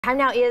Time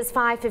now is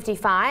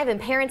 5:55, and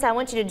parents, I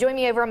want you to join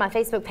me over on my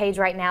Facebook page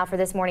right now for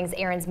this morning's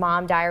Erin's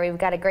Mom Diary. We've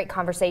got a great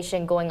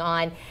conversation going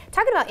on,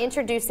 talking about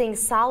introducing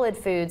solid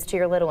foods to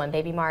your little one.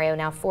 Baby Mario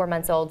now 4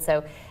 months old,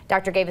 so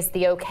doctor gave us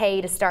the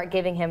okay to start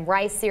giving him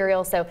rice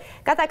cereal. So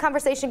got that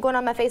conversation going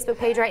on my Facebook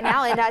page right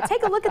now, and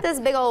take a look at this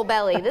big old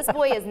belly. This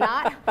boy is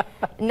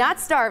not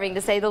starving,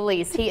 to say the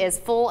least. He is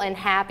full and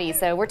happy.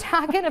 So we're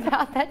talking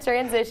about that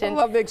transition. I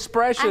love the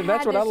expression.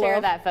 That's what I love. I had to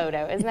share that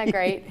photo. Isn't that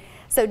great?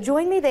 So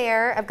join me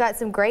there. I've got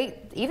some great,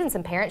 even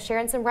some parents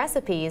sharing some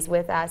recipes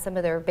with some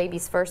of their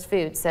baby's first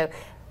foods. So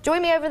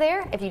join me over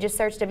there. If you just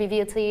search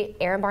WVLT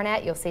Erin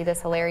Barnett, you'll see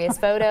this hilarious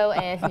photo,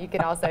 and you can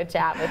also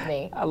chat with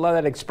me. I love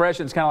that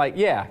expression. It's kind of like,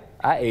 yeah,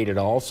 I ate it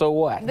all, so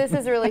what? This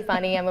is really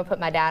funny. I'm going to put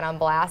my dad on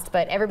blast,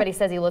 but everybody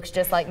says he looks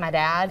just like my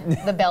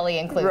dad, the belly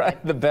included.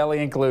 Right, the belly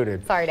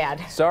included. Sorry,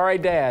 Dad. Sorry,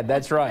 Dad.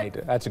 That's right.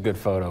 That's a good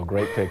photo.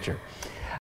 Great picture.